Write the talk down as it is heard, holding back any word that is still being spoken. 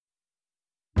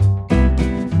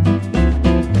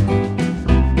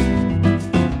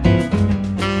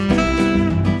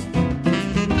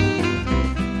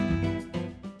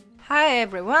Hi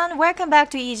everyone, welcome back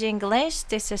to Easy English.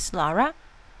 This is Laura.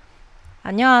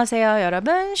 안녕하세요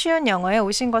여러분, 쉬운 영어에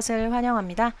오신 것을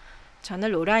환영합니다.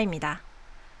 저는 로라입니다.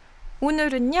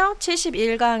 오늘은요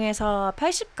 71강에서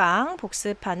 80강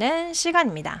복습하는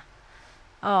시간입니다.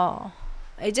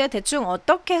 이제 대충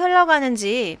어떻게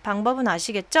흘러가는지 방법은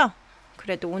아시겠죠?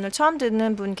 그래도 오늘 처음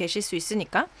듣는 분 계실 수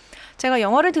있으니까 제가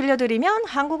영어를 들려드리면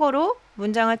한국어로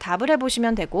문장을 답을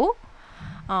해보시면 되고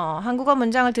한국어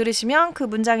문장을 들으시면 그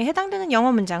문장에 해당되는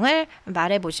영어 문장을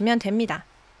말해보시면 됩니다.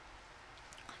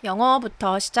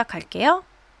 영어부터 시작할게요.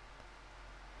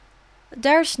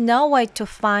 There's no way to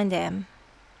find them.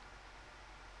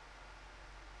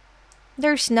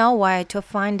 There's no way to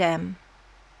find them.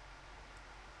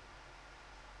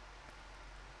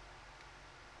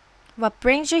 What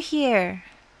brings you here?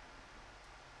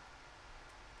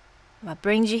 What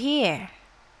brings you here?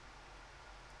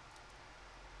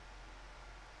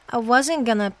 I wasn't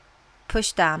gonna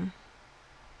push them.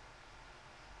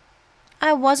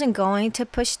 I wasn't going to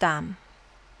push them.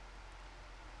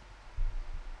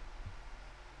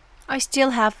 I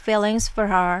still have feelings for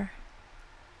her.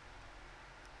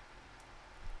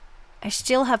 I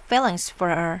still have feelings for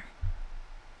her.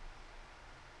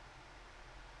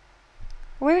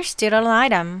 We're still an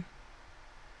item.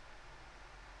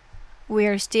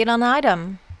 We're still an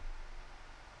item.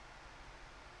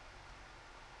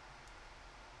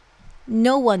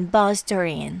 No one buzzed her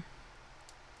in.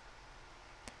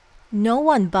 No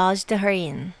one buzzed her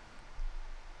in.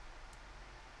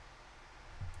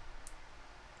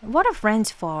 What are friends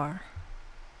for?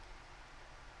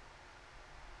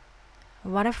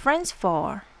 What are friends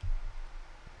for?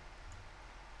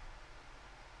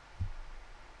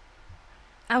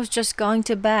 I was just going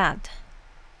to bed.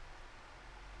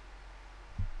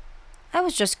 I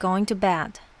was just going to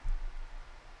bed.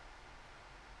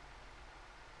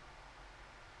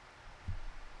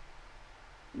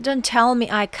 Don't tell me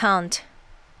I can't.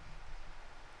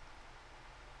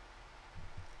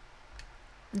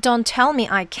 Don't tell me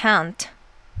I can't.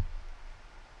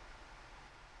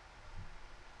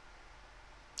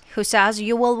 Who says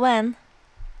you will win?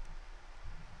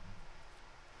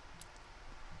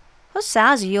 Who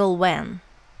says you'll win?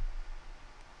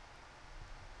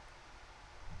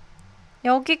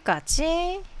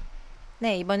 여기까지.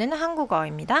 네, 이번에는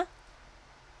한국어입니다.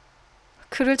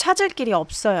 그를 찾을 길이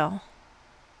없어요.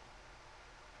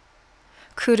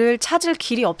 그를 찾을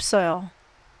길이 없어요.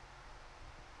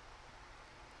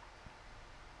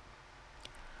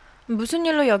 무슨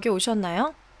일로 여기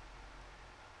오셨나요?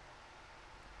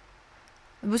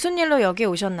 무슨 일로 여기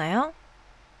오셨나요?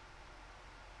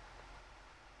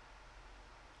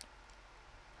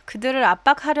 그들을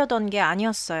압박하려던 게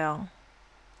아니었어요.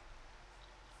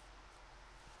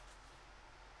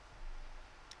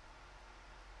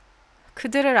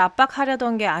 그들을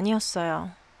압박하려던 게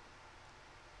아니었어요.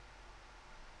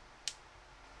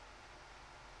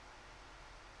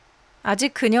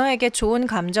 아직 그녀에게 좋은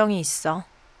감정이 있어.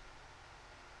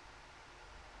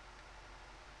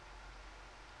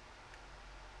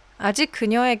 아직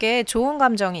그녀에게 좋은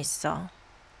감정이 있어.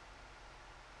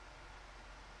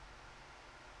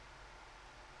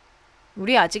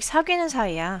 우리 아직 사귀는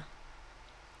사이야.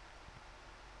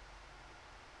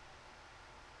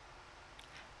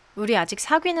 우리 아직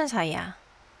사귀는 사이야.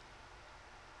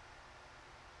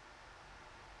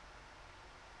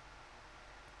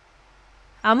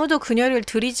 아무도 그녀를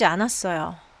들이지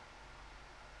않았어요.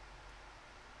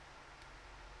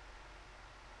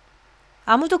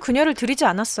 아무도 그녀를 들이지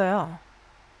않았어요.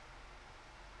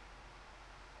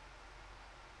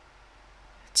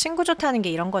 친구 좋다는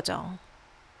게 이런 거죠.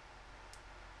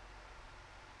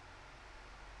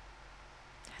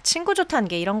 친구 좋다는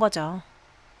게 이런 거죠.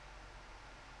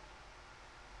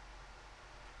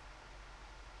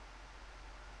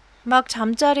 막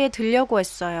잠자리에 들려고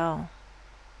했어요.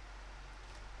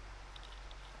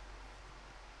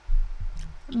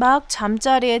 막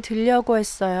잠자리에 들려고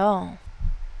했어요.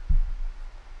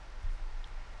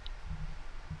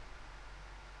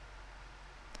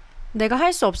 내가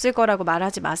할 수 없을 거라고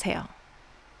말하지 마세요.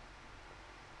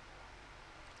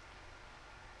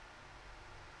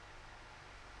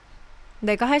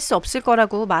 내가 할 수 없을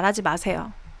거라고 말하지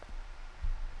마세요.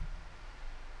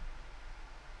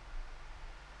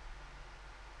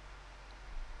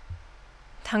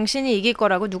 당신이 이길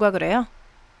거라고 누가 그래요?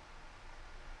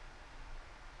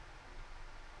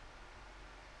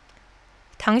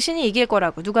 당신이 이길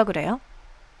거라고 누가 그래요?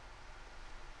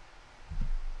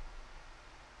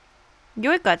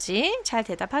 여기까지 잘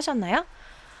대답하셨나요?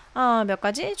 몇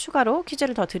가지 추가로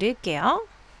퀴즈를 더 드릴게요.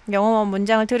 영어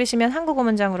문장을 들으시면 한국어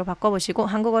문장으로 바꿔보시고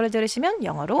한국어를 들으시면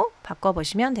영어로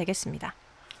바꿔보시면 되겠습니다.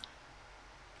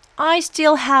 I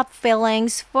still have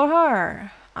feelings for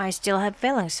her. I still have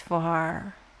feelings for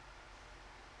her.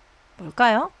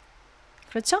 뭘까요?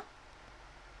 그렇죠?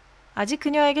 아직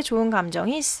그녀에게 좋은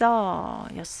감정이 있어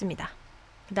였습니다.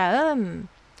 그 다음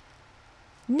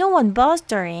No one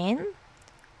buzzed her in.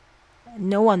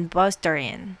 No one buzzed her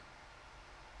in.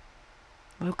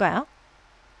 뭘까요?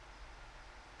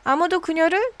 아무도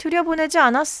그녀를 들여보내지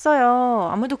않았어요.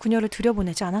 아무도 그녀를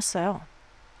들여보내지 않았어요.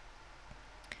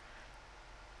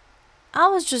 I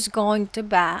was just going to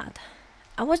bed.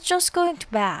 I was just going to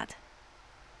bed.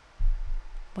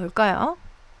 뭘까요?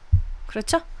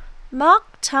 그렇죠? 막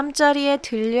잠자리에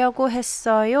들려고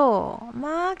했어요.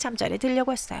 막 잠자리에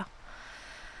들려고 했어요.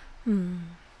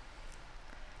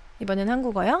 이번엔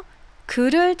한국어요.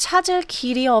 그를 찾을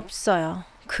길이 없어요.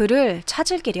 그를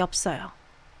찾을 길이 없어요.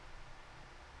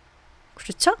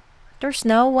 그렇죠? There's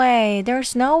no way.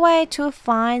 There's no way to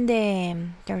find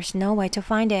him. There's no way to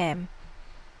find him.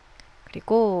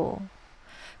 그리고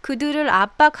그들을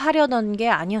압박하려던 게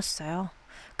아니었어요.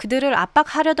 그들을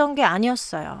압박하려던 게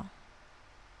아니었어요.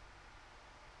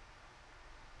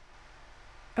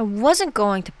 I wasn't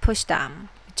going to push them.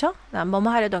 그쵸? 난 뭐뭐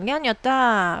하려던 게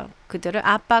아니었다. 그들을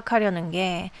압박하려는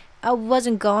게 I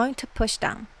wasn't going to push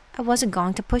them. I wasn't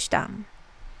going to push them.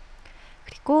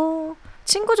 그리고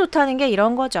친구 좋다는 게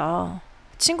이런 거죠.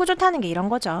 친구 좋다는 게 이런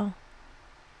거죠.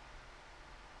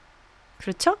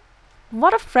 그렇죠?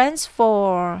 What are friends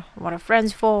for? What are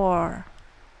friends for?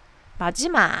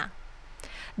 마지막.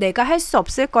 내가 할 수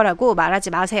없을 거라고 말하지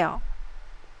마세요.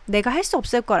 내가 할 수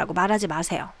없을 거라고 말하지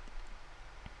마세요.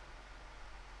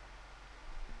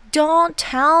 Don't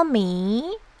tell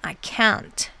me I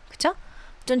can't. 그쵸?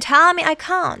 Don't tell me I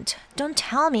can't. Don't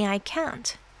tell me I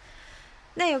can't.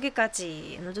 네,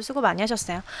 여기까지. 오늘도 수고 많이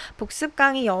하셨어요. 복습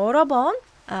강의 여러 번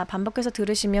반복해서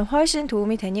들으시면 훨씬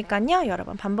도움이 되니까요. 여러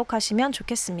번 반복하시면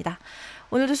좋겠습니다.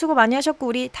 오늘도 수고 많이 하셨고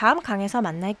우리 다음 강에서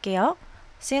만날게요.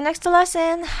 See you next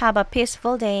lesson. Have a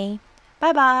peaceful day.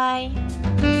 Bye bye.